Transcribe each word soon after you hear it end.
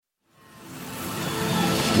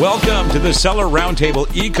Welcome to the Seller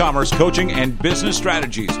Roundtable e-commerce coaching and business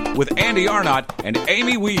strategies with Andy Arnott and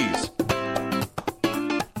Amy Wees.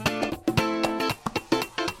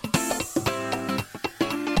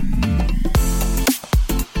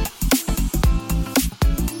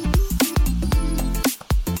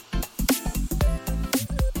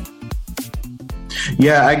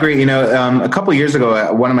 Yeah, I agree. A couple of years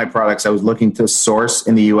ago, one of my products I was looking to source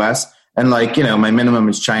in the U.S. and my minimum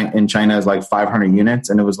in China is like 500 units,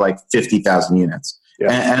 and it was like 50,000 units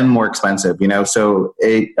and more expensive. So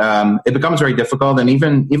it becomes very difficult, and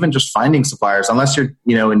even just finding suppliers, unless you're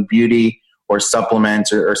in beauty or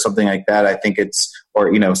supplements or something like that. I think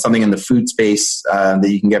something in the food space that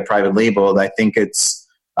you can get private labeled. I think it's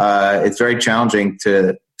very challenging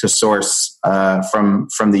to source from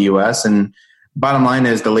the U.S. and bottom line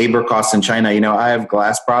is the labor costs in China. I have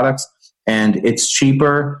glass products, and it's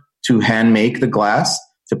cheaper to hand make the glass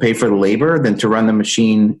to pay for the labor than to run the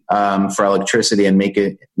machine for electricity and make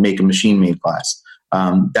a machine made glass.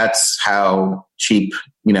 That's how cheap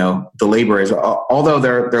the labor is. Although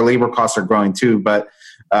their labor costs are growing too, but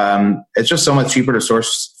it's just so much cheaper to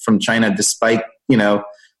source from China, despite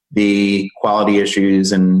the quality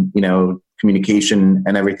issues and communication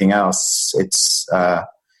and everything else. It's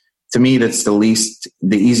to me, that's the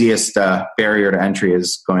easiest barrier to entry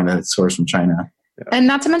is going to source from China. And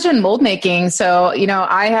not to mention mold making. So,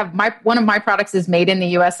 I have one of my products is made in the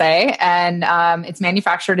USA, and it's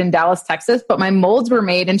manufactured in Dallas, Texas, but my molds were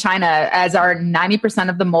made in China, as are 90%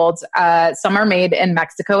 of the molds. Some are made in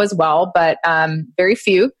Mexico as well, but very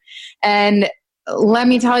few. And let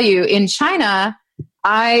me tell you, in China,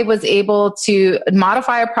 I was able to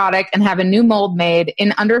modify a product and have a new mold made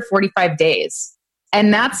in under 45 days.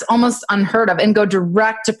 And that's almost unheard of, and go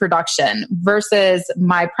direct to production versus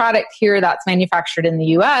my product here that's manufactured in the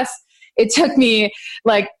US. It took me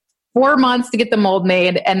like 4 months to get the mold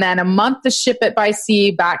made, and then a month to ship it by sea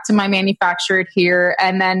back to my manufacturer here.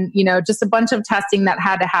 And then, just a bunch of testing that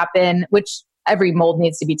had to happen, which every mold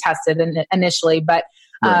needs to be tested initially. But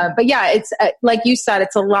yeah, it's like you said,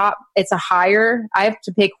 it's I have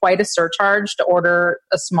to pay quite a surcharge to order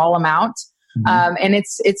a small amount. And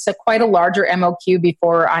it's quite a larger MOQ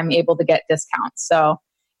before I'm able to get discounts. So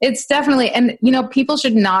it's definitely, and people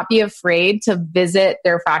should not be afraid to visit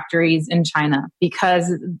their factories in China,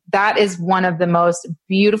 because that is one of the most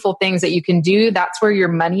beautiful things that you can do. That's where your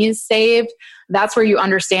money is saved. That's where you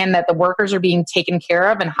understand that the workers are being taken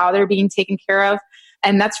care of and how they're being taken care of.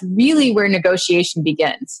 And that's really where negotiation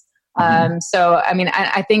begins. So,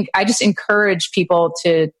 I think I just encourage people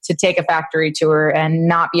to take a factory tour and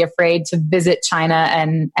not be afraid to visit China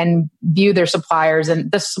and view their suppliers. And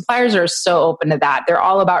the suppliers are so open to that. They're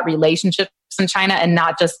all about relationships in China and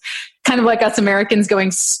not just kind of like us Americans going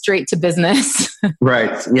straight to business.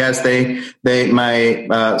 Right. Yes.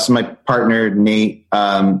 My partner, Nate,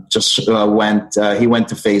 he went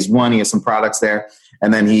to phase 1. He has some products there.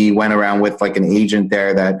 And then he went around with like an agent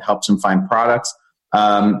there that helps him find products.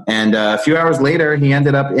 And a few hours later, he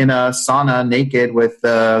ended up in a sauna naked with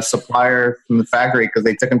a supplier from the factory, because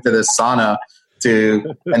they took him to this sauna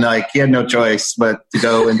and he had no choice but to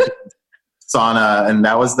go into the sauna, and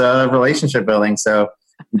that was the relationship building. So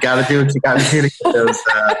you got to do what you got to do to get those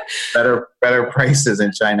better prices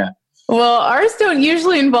in China. Well, ours don't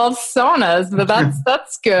usually involve saunas, but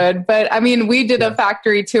that's good. But we did a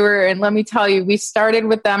factory tour, and let me tell you, we started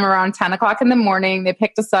with them around 10 o'clock in the morning. They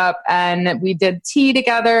picked us up and we did tea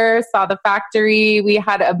together, saw the factory. We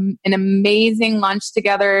had an amazing lunch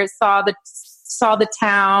together, saw the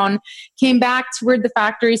town, came back, toured the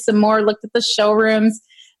factory some more, looked at the showrooms,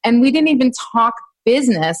 and we didn't even talk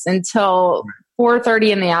business until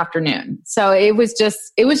 4:30 in the afternoon. So it was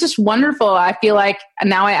just wonderful. I feel like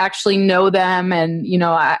now I actually know them, and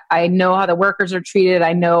I know how the workers are treated.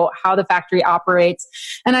 I know how the factory operates,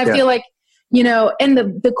 and I feel like and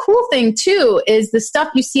the cool thing too is the stuff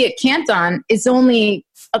you see at Canton is only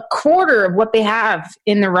a quarter of what they have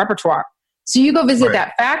in their repertoire. So you go visit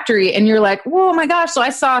that factory and you're like, oh my gosh! So I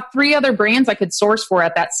saw 3 other brands I could source for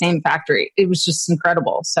at that same factory. It was just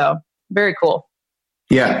incredible. So very cool.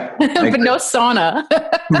 Yeah. But no sauna.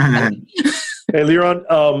 Hey, Liron,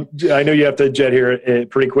 I know you have to jet here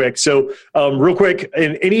pretty quick. So real quick,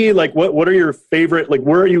 in any, what are your favorite,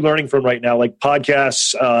 where are you learning from right now? Like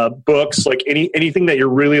podcasts, books, anything that you're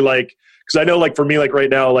really because I know for me, right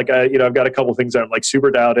now, I've got a couple things that I'm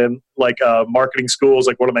super down in, marketing schools,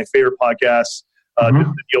 one of my favorite podcasts,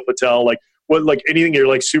 Neil Patel, what, anything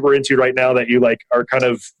you're super into right now that you are kind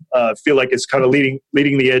of feel like it's kind of leading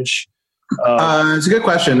the edge. It's a good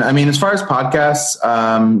question. As far as podcasts,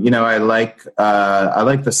 I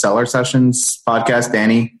like the Seller Sessions podcast.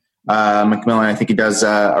 Danny McMillan. I think he does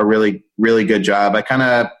a really, really good job. I kind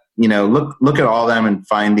of, look at all of them and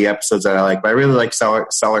find the episodes that I like. But I really like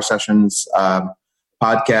Seller Sessions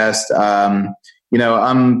podcast.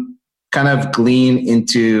 I'm kind of glean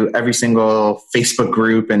into every single Facebook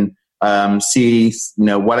group and see,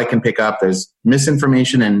 what I can pick up. There's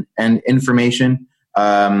misinformation and information.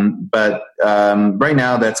 But right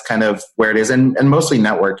now that's kind of where it is, and mostly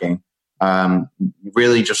networking.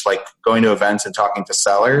 Really just like going to events and talking to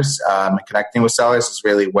sellers and connecting with sellers is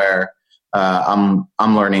really where I'm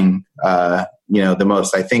learning the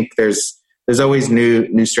most. I think there's always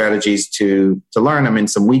new strategies to learn. I'm in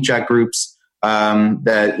some WeChat groups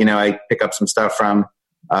that I pick up some stuff from,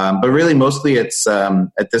 but really mostly it's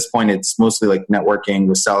at this point it's mostly like networking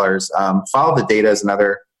with sellers. Follow the Data is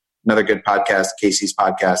another good podcast, Casey's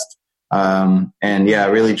podcast, and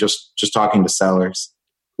really just talking to sellers.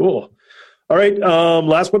 Cool. All right.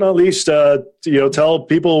 Last but not least, tell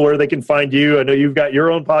people where they can find you. I know you've got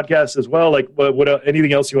your own podcast as well. Like, what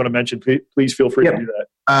anything else you want to mention? Please feel free to do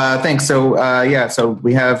that. Thanks. So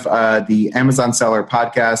we have the Amazon Seller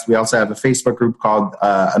Podcast. We also have a Facebook group called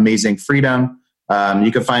Amazing Freedom.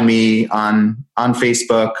 You can find me on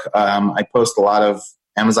Facebook. I post a lot of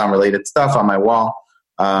Amazon related stuff on my wall.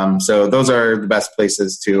 So those are the best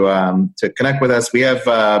places to connect with us. We have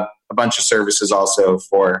a bunch of services also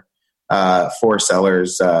for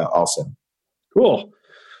sellers also. Cool.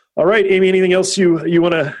 All right, Amy, anything else you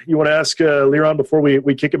want to ask Liran before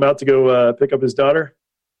we kick him out to go pick up his daughter?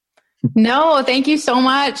 No, thank you so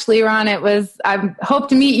much, Liran. I hope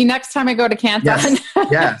to meet you next time I go to Canton. Yes.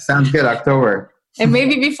 Yeah, sounds good. October. And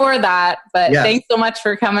maybe before that, but Thanks so much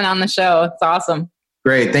for coming on the show. It's awesome.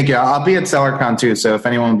 Great. Thank you. I'll be at SellerCon too. So if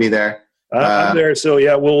anyone will be there. I'm there. So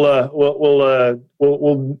yeah, we'll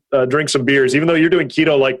drink some beers, even though you're doing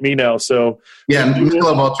keto like me now. So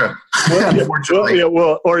Michelob Ultra. Unfortunately.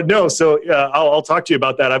 I'll talk to you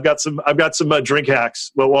about that. I've got some drink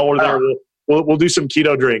hacks. But while we're there, we'll do some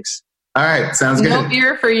keto drinks. All right, sounds good. No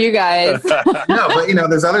beer for you guys. No, but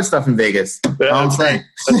there's other stuff in Vegas. I'm saying.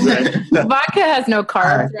 Right. Vodka has no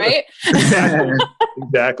carbs, right?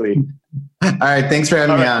 Exactly. All right, thanks for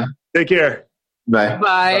having me on. Take care. Bye.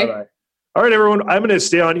 Bye. All right, everyone. I'm going to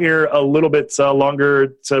stay on here a little bit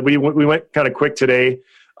longer. So we went kind of quick today,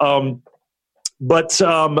 but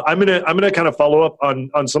I'm gonna kind of follow up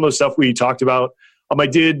on some of the stuff we talked about. I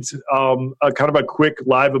did a kind of a quick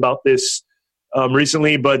live about this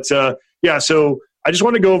recently, but so I just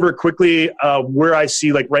want to go over quickly where I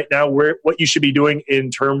see like right now what you should be doing in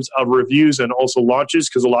terms of reviews and also launches,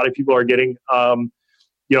 because a lot of people are getting a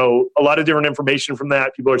lot of different information from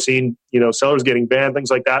that. People are seeing sellers getting banned, things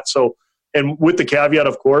like that. So. And with the caveat,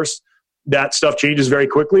 of course, that stuff changes very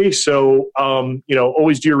quickly. So,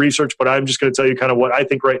 always do your research, but I'm just going to tell you kind of what I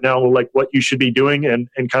think right now, like what you should be doing and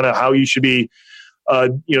kind of how you should be,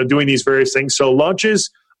 doing these various things. So launches,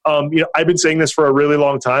 I've been saying this for a really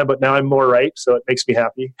long time, but now I'm more right. So it makes me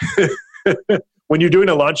happy. When you're doing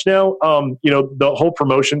a launch now, the whole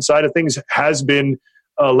promotion side of things has been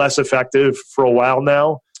less effective for a while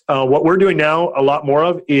now. What we're doing now a lot more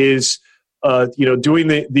of is, doing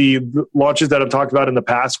the launches that I've talked about in the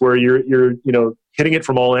past, where you're hitting it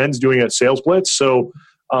from all ends, doing a sales blitz. So,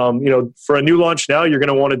 for a new launch now, you're going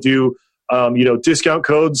to want to do, discount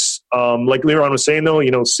codes. Like Liran was saying though,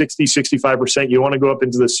 60, 65%, you want to go up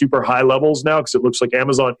into the super high levels now, because it looks like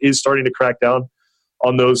Amazon is starting to crack down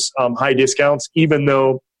on those high discounts, even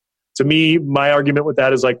though to me, my argument with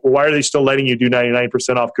that is like, well, why are they still letting you do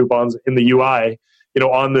 99% off coupons in the UI,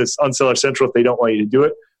 on Seller Central if they don't want you to do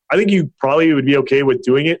it? I think you probably would be okay with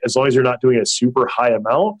doing it as long as you're not doing a super high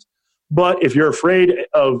amount. But if you're afraid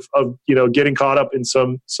of getting caught up in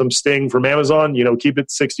some sting from Amazon, keep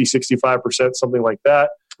it 60, 65%, something like that.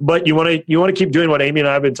 But you want to keep doing what Amy and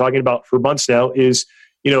I have been talking about for months now is,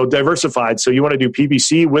 diversified. So you want to do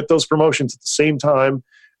PPC with those promotions at the same time.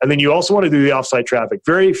 And then you also want to do the offsite traffic.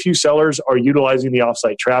 Very few sellers are utilizing the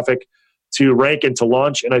offsite traffic to rank and to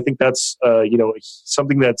launch. And I think that's,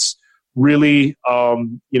 something that's really,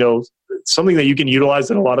 something that you can utilize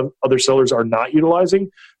that a lot of other sellers are not utilizing,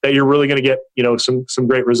 that you're really going to get, some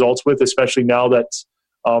great results with, especially now that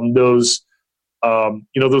those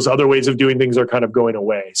other ways of doing things are kind of going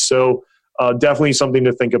away. So definitely something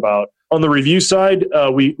to think about. On the review side,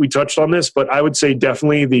 we touched on this, but I would say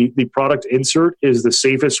definitely the product insert is the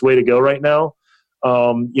safest way to go right now.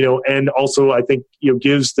 And also I think,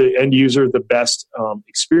 gives the end user the best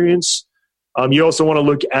experience. You also want to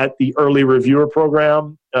look at the early reviewer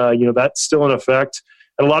program. That's still in effect.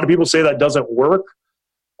 And a lot of people say that doesn't work.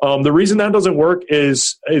 The reason that doesn't work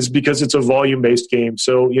is because it's a volume-based game.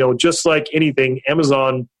 So, just like anything,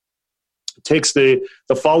 Amazon takes the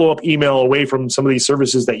follow-up email away from some of these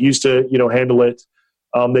services that used to, handle it,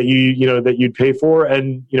 that you'd pay for,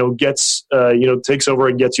 and, gets, takes over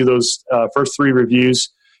and gets you those first 3 reviews.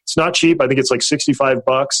 It's not cheap. I think it's like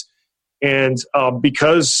 $65. And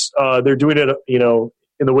because they're doing it,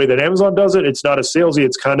 in the way that Amazon does it, it's not as salesy.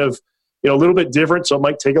 It's kind of, a little bit different. So it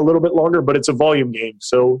might take a little bit longer, but it's a volume game.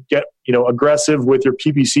 So get, aggressive with your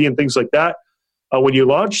PPC and things like that when you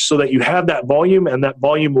launch, so that you have that volume, and that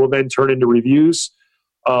volume will then turn into reviews.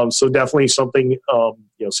 So definitely something,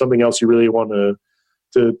 something else you really want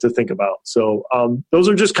to think about. So those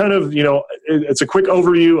are just kind of, it's a quick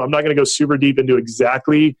overview. I'm not going to go super deep into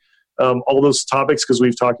exactly all those topics because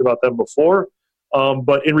we've talked about them before.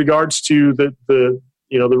 But in regards to the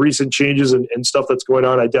recent changes and stuff that's going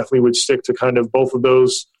on, I definitely would stick to kind of both of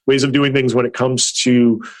those ways of doing things when it comes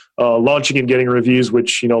to launching and getting reviews,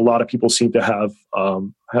 which, a lot of people seem to have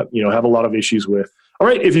a lot of issues with. All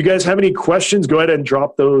right. If you guys have any questions, go ahead and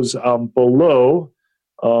drop those below.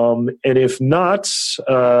 And if not,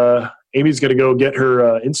 Amy's going to go get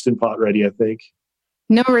her Instant Pot ready, I think.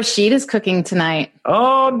 No, Rashid is cooking tonight.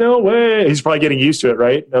 Oh, no way. He's probably getting used to it,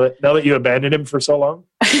 right? Now that you abandoned him for so long?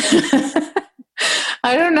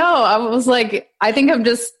 I don't know. I was like, I think I'm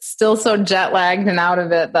just still so jet lagged and out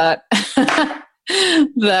of it that,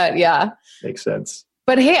 yeah. Makes sense.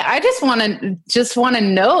 But hey, I just want to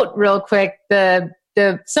note real quick the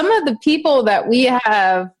some of the people that we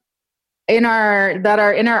have that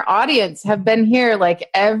are in our audience have been here like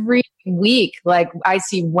every week. Like I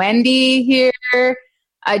see Wendy here,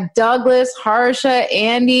 Douglas, Harsha,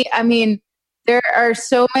 Andy. I mean, there are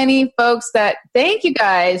so many folks that thank you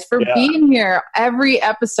guys for being here every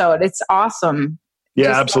episode. It's awesome. Yeah,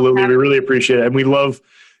 just absolutely. We really appreciate it. And we love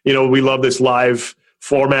this live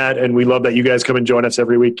format, and we love that you guys come and join us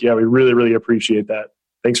every week. Yeah, we really, really appreciate that.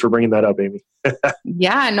 Thanks for bringing that up, Amy.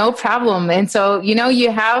 Yeah, no problem. And so,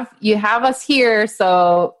 you have us here,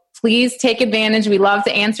 so please take advantage. We love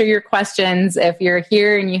to answer your questions. If you're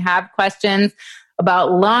here and you have questions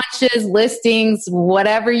about launches, listings,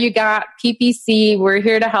 whatever you got, PPC, we're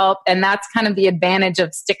here to help. And that's kind of the advantage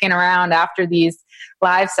of sticking around after these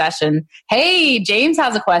live sessions. Hey, James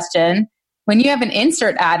has a question. When you have an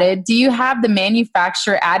insert added, do you have the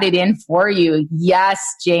manufacturer added in for you? Yes,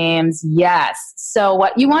 James, yes. So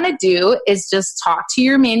what you want to do is just talk to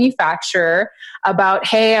your manufacturer about,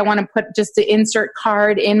 hey, I want to put just the insert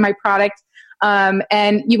card in my product.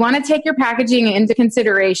 And you want to take your packaging into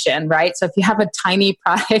consideration, right? So if you have a tiny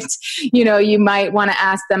product, you might want to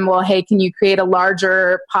ask them, well, hey, can you create a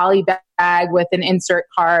larger poly bag with an insert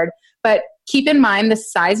card? But keep in mind the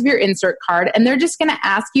size of your insert card, and they're just going to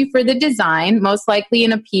ask you for the design, most likely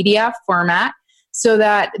in a PDF format, so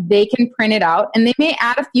that they can print it out. And they may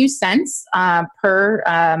add a few cents per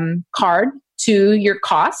card to your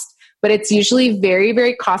cost. But it's usually very,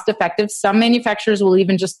 very cost effective. Some manufacturers will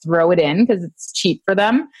even just throw it in because it's cheap for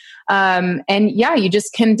them. And yeah, you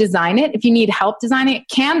just can design it. If you need help designing it,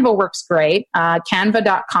 Canva works great.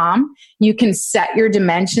 Canva.com. You can set your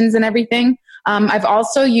dimensions and everything. I've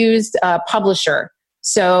also used Publisher.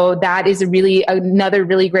 So that is another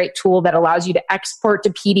really great tool that allows you to export to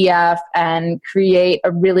PDF and create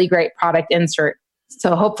a really great product insert.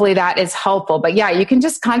 So hopefully that is helpful. But yeah, you can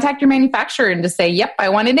just contact your manufacturer and just say, yep, I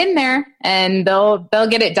want it in there. And they'll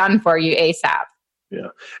get it done for you ASAP. Yeah.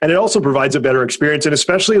 And it also provides a better experience. And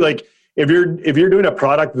especially like if you're doing a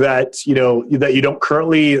product that, that you don't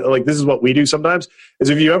currently, like this is what we do sometimes, is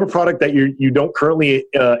if you have a product that you don't currently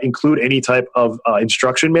include any type of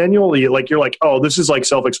instruction manual, you're like, oh, this is like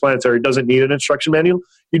self-explanatory. It doesn't need an instruction manual.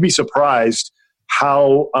 You'd be surprised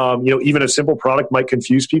how even a simple product might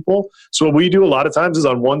confuse people. So what we do a lot of times is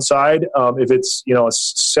on one side, if it's a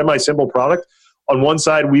semi-simple product, on one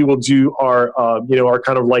side we will do our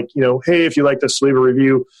kind of like hey, if you like this, leave a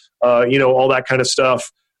review, all that kind of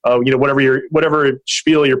stuff, whatever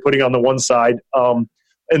spiel you're putting on the one side,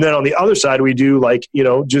 and then on the other side we do like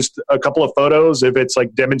just a couple of photos if it's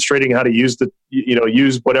like demonstrating how to use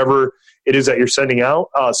use whatever it is that you're sending out,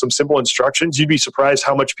 some simple instructions. You'd be surprised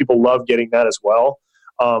how much people love getting that as well.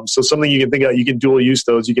 So something you can think of, you can dual use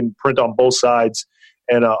those. You can print on both sides,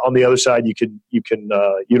 and on the other side, you can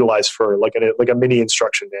utilize for like a mini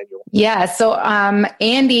instruction manual. Yeah. So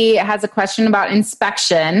Andy has a question about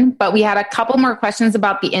inspection, but we had a couple more questions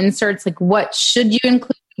about the inserts. Like, what should you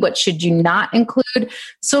include? What should you not include?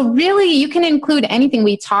 So really, you can include anything.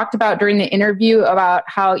 We talked about during the interview about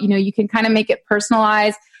how you can kind of make it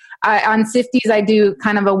personalized. On Sifties, I do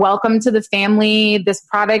kind of a welcome to the family. This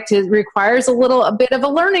product requires a bit of a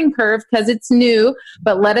learning curve because it's new,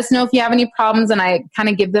 but let us know if you have any problems. And I kind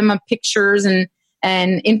of give them pictures and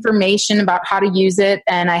and information about how to use it.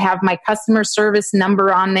 And I have my customer service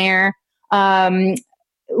number on there.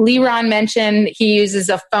 Liron mentioned he uses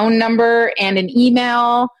a phone number and an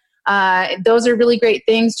email. Those are really great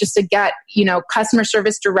things just to get, customer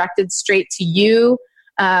service directed straight to you.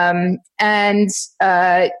 With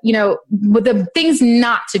the things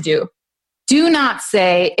not to do. Do not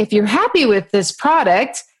say, if you're happy with this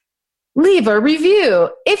product, leave a review.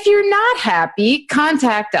 If you're not happy,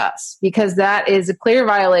 contact us, because that is a clear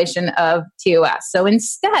violation of TOS. So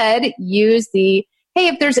instead, use hey,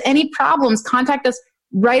 if there's any problems, contact us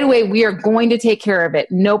right away. We are going to take care of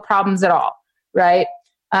it. No problems at all, right?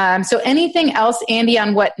 So anything else, Andy,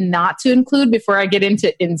 on what not to include before I get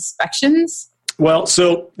into inspections? Well,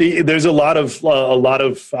 so there's a lot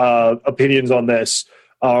of opinions on this.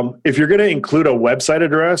 If you're going to include a website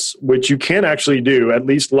address, which you can actually do, at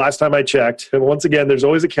least last time I checked, and once again, there's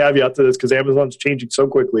always a caveat to this because Amazon's changing so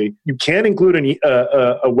quickly. You can include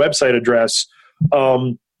a website address.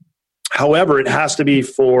 However, it has to be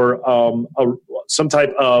for some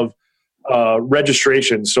type of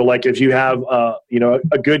registration. So, like if you have a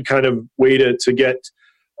good kind of way to get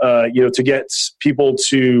people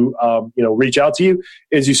to reach out to you,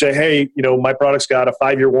 is you say, hey, my product's got a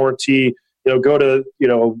 5-year warranty. Go to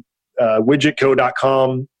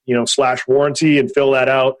widgetco.com /warranty and fill that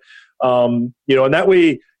out. And that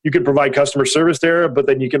way you can provide customer service there, but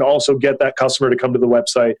then you can also get that customer to come to the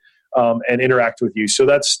website and interact with you. So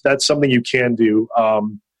that's something you can do.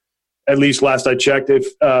 At least last I checked. If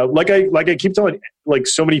like I keep telling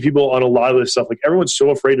so many people on a lot of this stuff, everyone's so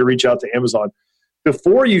afraid to reach out to Amazon.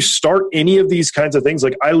 Before you start any of these kinds of things,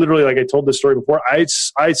 I literally, I told this story before, I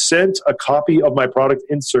sent a copy of my product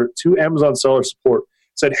insert to Amazon seller support.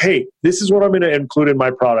 Said, hey, this is what I'm going to include in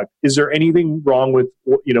my product. Is there anything wrong with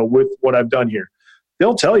what I've done here?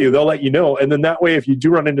 They'll tell you. They'll let you know. And then that way, if you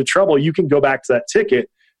do run into trouble, you can go back to that ticket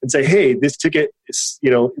and say, hey, this ticket is,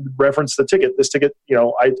 reference the ticket. This ticket,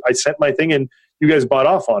 I sent my thing and you guys bought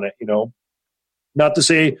off on it. Not to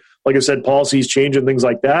say, like I said, policies change and things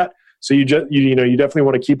like that. So you definitely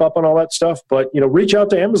want to keep up on all that stuff, but reach out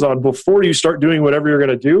to Amazon before you start doing whatever you're going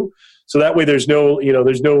to do. So that way there's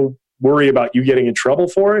no worry about you getting in trouble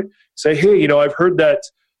for it. Say, hey, I've heard that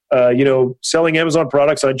selling Amazon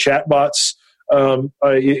products on chatbots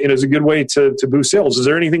is a good way to boost sales. Is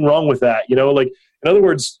there anything wrong with that? In other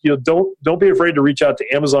words, don't be afraid to reach out to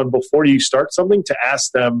Amazon before you start something to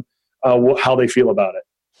ask them how they feel about it.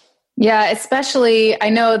 Yeah, especially I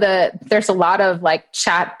know that there's a lot of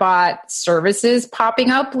chatbot services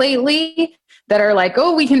popping up lately that are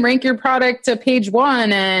oh, we can rank your product to page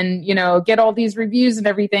 1 and, get all these reviews and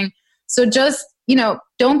everything. So just,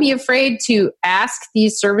 don't be afraid to ask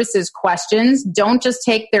these services questions. Don't just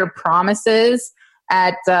take their promises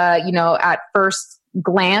at first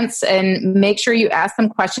glance, and make sure you ask them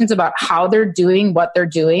questions about how they're doing what they're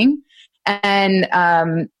doing. And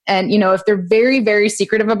if they're very, very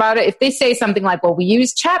secretive about it, if they say something like, well, we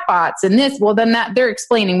use chatbots and this, well, then they're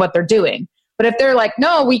explaining what they're doing. But if they're like,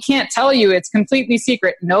 no, we can't tell you, it's completely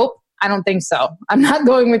secret. Nope, I don't think so. I'm not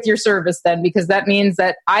going with your service then, because that means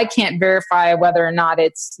that I can't verify whether or not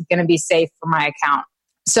it's going to be safe for my account.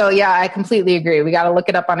 So yeah, I completely agree. We got to look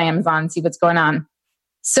it up on Amazon and see what's going on.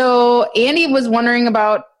 So Andy was wondering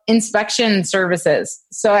about inspection services.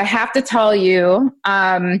 So I have to tell you,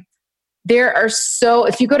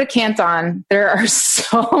 if you go to Canton, there are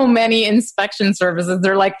so many inspection services.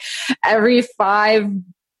 They're every 5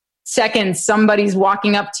 seconds, somebody's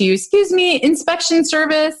walking up to you, excuse me, inspection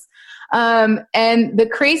service. And the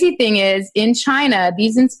crazy thing is, in China,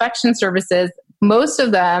 these inspection services, most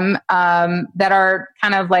of them that are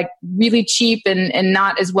kind of really cheap and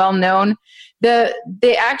not as well known,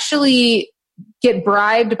 they actually get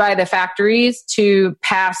bribed by the factories to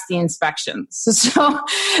pass the inspections. So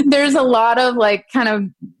there's a lot of kind of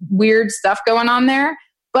weird stuff going on there,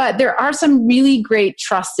 but there are some really great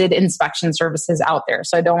trusted inspection services out there.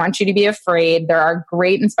 So I don't want you to be afraid. There are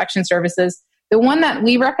great inspection services. The one that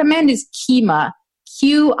we recommend is Kima,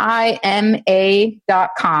 QIMA.com.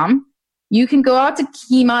 You can go out to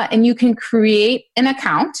Kima and you can create an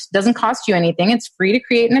account. It doesn't cost you anything. It's free to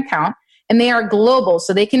create an account. And they are global,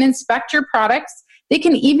 so they can inspect your products. They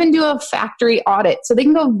can even do a factory audit, so they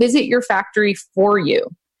can go visit your factory for you,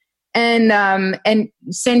 and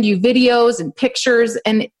send you videos and pictures.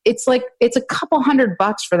 And it's a couple $100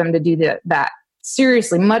 for them to do that.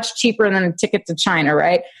 Seriously, much cheaper than a ticket to China,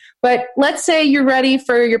 right? But let's say you're ready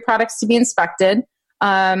for your products to be inspected.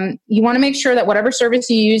 You want to make sure that whatever service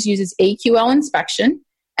you use uses AQL inspection.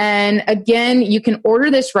 And again, you can order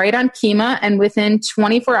this right on Kima, and within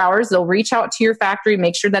 24 hours, they'll reach out to your factory,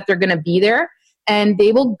 make sure that they're going to be there. and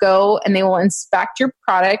they will go and they will inspect your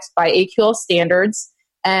products by AQL standards,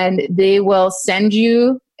 and they will send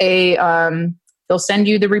you they'll send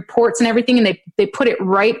you the reports and everything, and they put it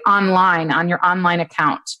right online on your online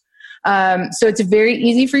account. So it's very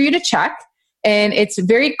easy for you to check, and it's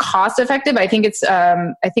very cost effective. I think it's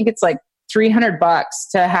like $300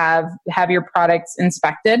 to have your products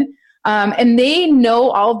inspected. And they know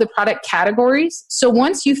all of the product categories. So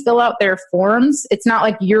once you fill out their forms, it's not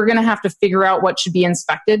like you're going to have to figure out what should be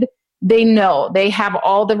inspected. They know. They have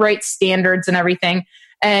all the right standards and everything.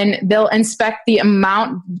 And they'll inspect the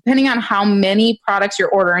amount, depending on how many products you're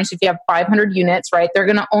ordering. So if you have 500 units, right, they're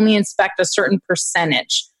going to only inspect a certain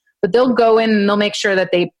percentage. But they'll go in and they'll make sure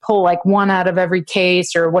that they pull like one out of every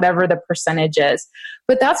case or whatever the percentage is.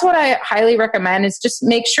 But that's what I highly recommend, is just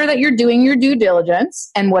make sure that you're doing your due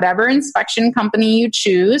diligence, and whatever inspection company you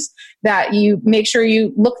choose, that you make sure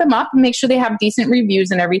you look them up and make sure they have decent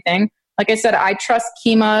reviews and everything. Like I said, I trust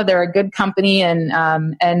Kima. They're a good company,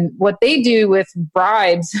 and what they do with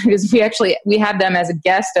bribes, because we had them as a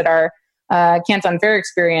guest at our Canton Fair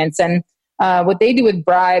experience, and what they do with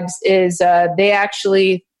bribes is they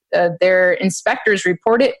actually their inspectors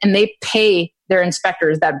report it, and they pay their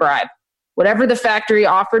inspectors that bribe. Whatever the factory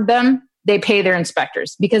offered them, they pay their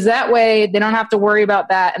inspectors, because that way they don't have to worry about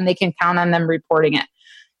that, and they can count on them reporting it.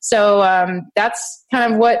 So that's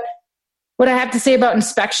kind of what I have to say about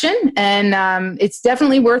inspection. And it's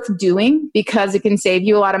definitely worth doing because it can save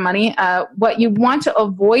you a lot of money. What you want to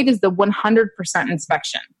avoid is the 100%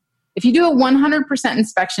 inspection. If you do a 100%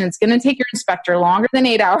 inspection, it's going to take your inspector longer than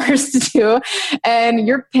 8 hours to do, and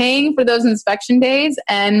you're paying for those inspection days.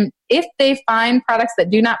 And if they find products that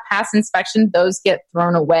do not pass inspection, those get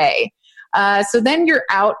thrown away. So then you're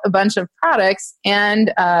out a bunch of products, and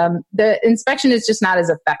the inspection is just not as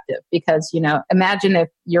effective because, imagine if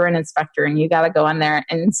you're an inspector and you got to go in there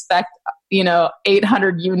and inspect,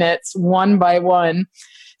 800 units one by one.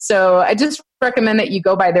 So I just recommend that you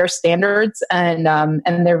go by their standards, and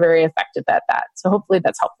they're very effective at that. So hopefully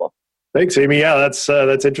that's helpful. Thanks, Amy. Yeah,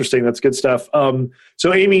 that's interesting. That's good stuff.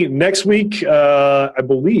 So Amy, next week, I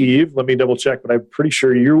believe, let me double check, but I'm pretty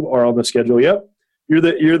sure you are on the schedule. Yep. You're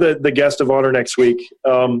the guest of honor next week.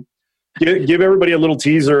 Give everybody a little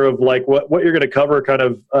teaser of like what you're going to cover, kind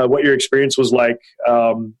of what your experience was like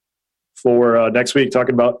for next week,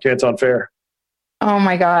 talking about Canton Fair. Oh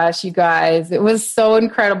my gosh, you guys, it was so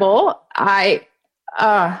incredible. I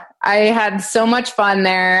had so much fun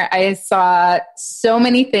there. I saw so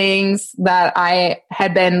many things that I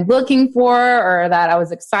had been looking for or that I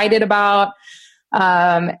was excited about,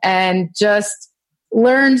 and just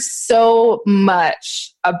learned so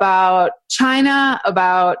much about China,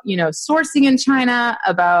 about, sourcing in China,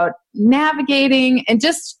 about navigating, and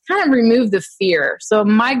just kind of remove the fear. So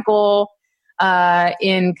my goal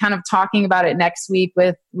in kind of talking about it next week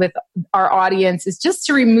with our audience is just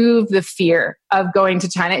to remove the fear of going to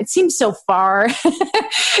China. It seems so far.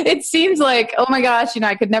 It seems like, oh my gosh,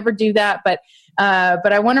 I could never do that. But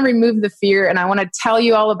I want to remove the fear, and I want to tell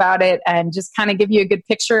you all about it and just kind of give you a good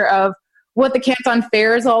picture of what the Canton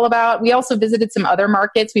Fair is all about. We also visited some other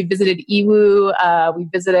markets. We visited Yiwu. We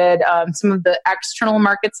visited some of the external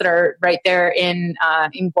markets that are right there in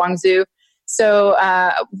Guangzhou. So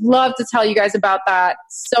love to tell you guys about that.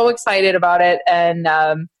 So excited about it. And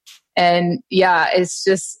yeah,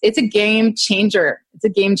 it's a game changer. It's a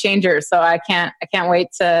game changer. So I can't wait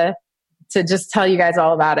to just tell you guys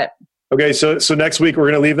all about it. Okay. So next week we're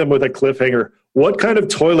going to leave them with a cliffhanger. What kind of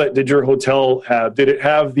toilet did your hotel have? Did it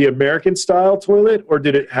have the American style toilet, or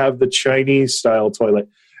did it have the Chinese style toilet?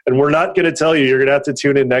 And we're not going to tell you. You're going to have to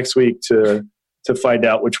tune in next week to find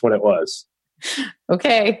out which one it was.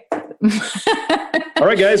 Okay. All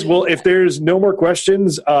right, guys. Well, if there's no more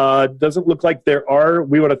questions, doesn't look like there are.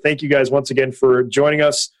 We want to thank you guys once again for joining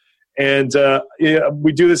us. And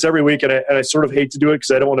we do this every week, and I sort of hate to do it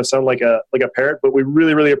because I don't want to sound like a parrot, but we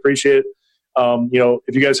really, really appreciate it.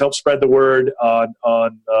 If you guys help spread the word on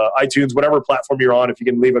iTunes, whatever platform you're on, if you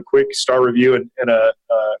can leave a quick star review and a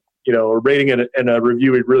rating and a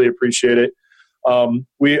review, we'd really appreciate it.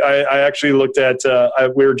 I actually looked at,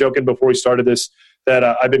 we were joking before we started this, that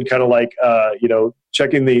I've been kind of like,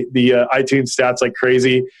 checking the iTunes stats like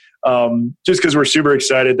crazy, just because we're super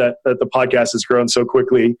excited that the podcast has grown so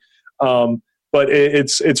quickly. But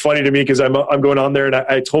it's funny to me because I'm going on there and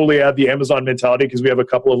I totally have the Amazon mentality because we have a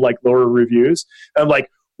couple of like lower reviews. I'm like,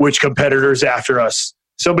 which competitor's after us?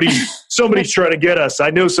 Somebody's trying to get us. I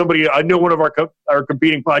know one of our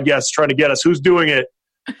competing podcasts trying to get us. Who's doing it?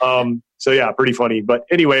 So yeah, pretty funny. But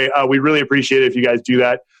anyway, we really appreciate it if you guys do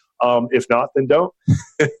that. If not, then don't.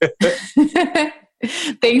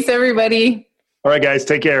 Thanks, everybody. All right, guys,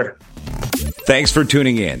 take care. Thanks for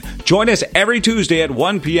tuning in. Join us every Tuesday at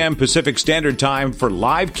 1 p.m. Pacific Standard Time for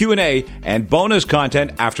live Q&A and bonus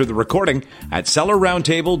content after the recording at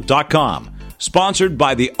sellerroundtable.com. Sponsored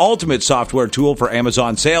by the ultimate software tool for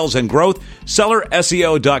Amazon sales and growth,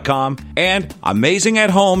 sellerseo.com and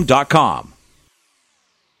amazingathome.com.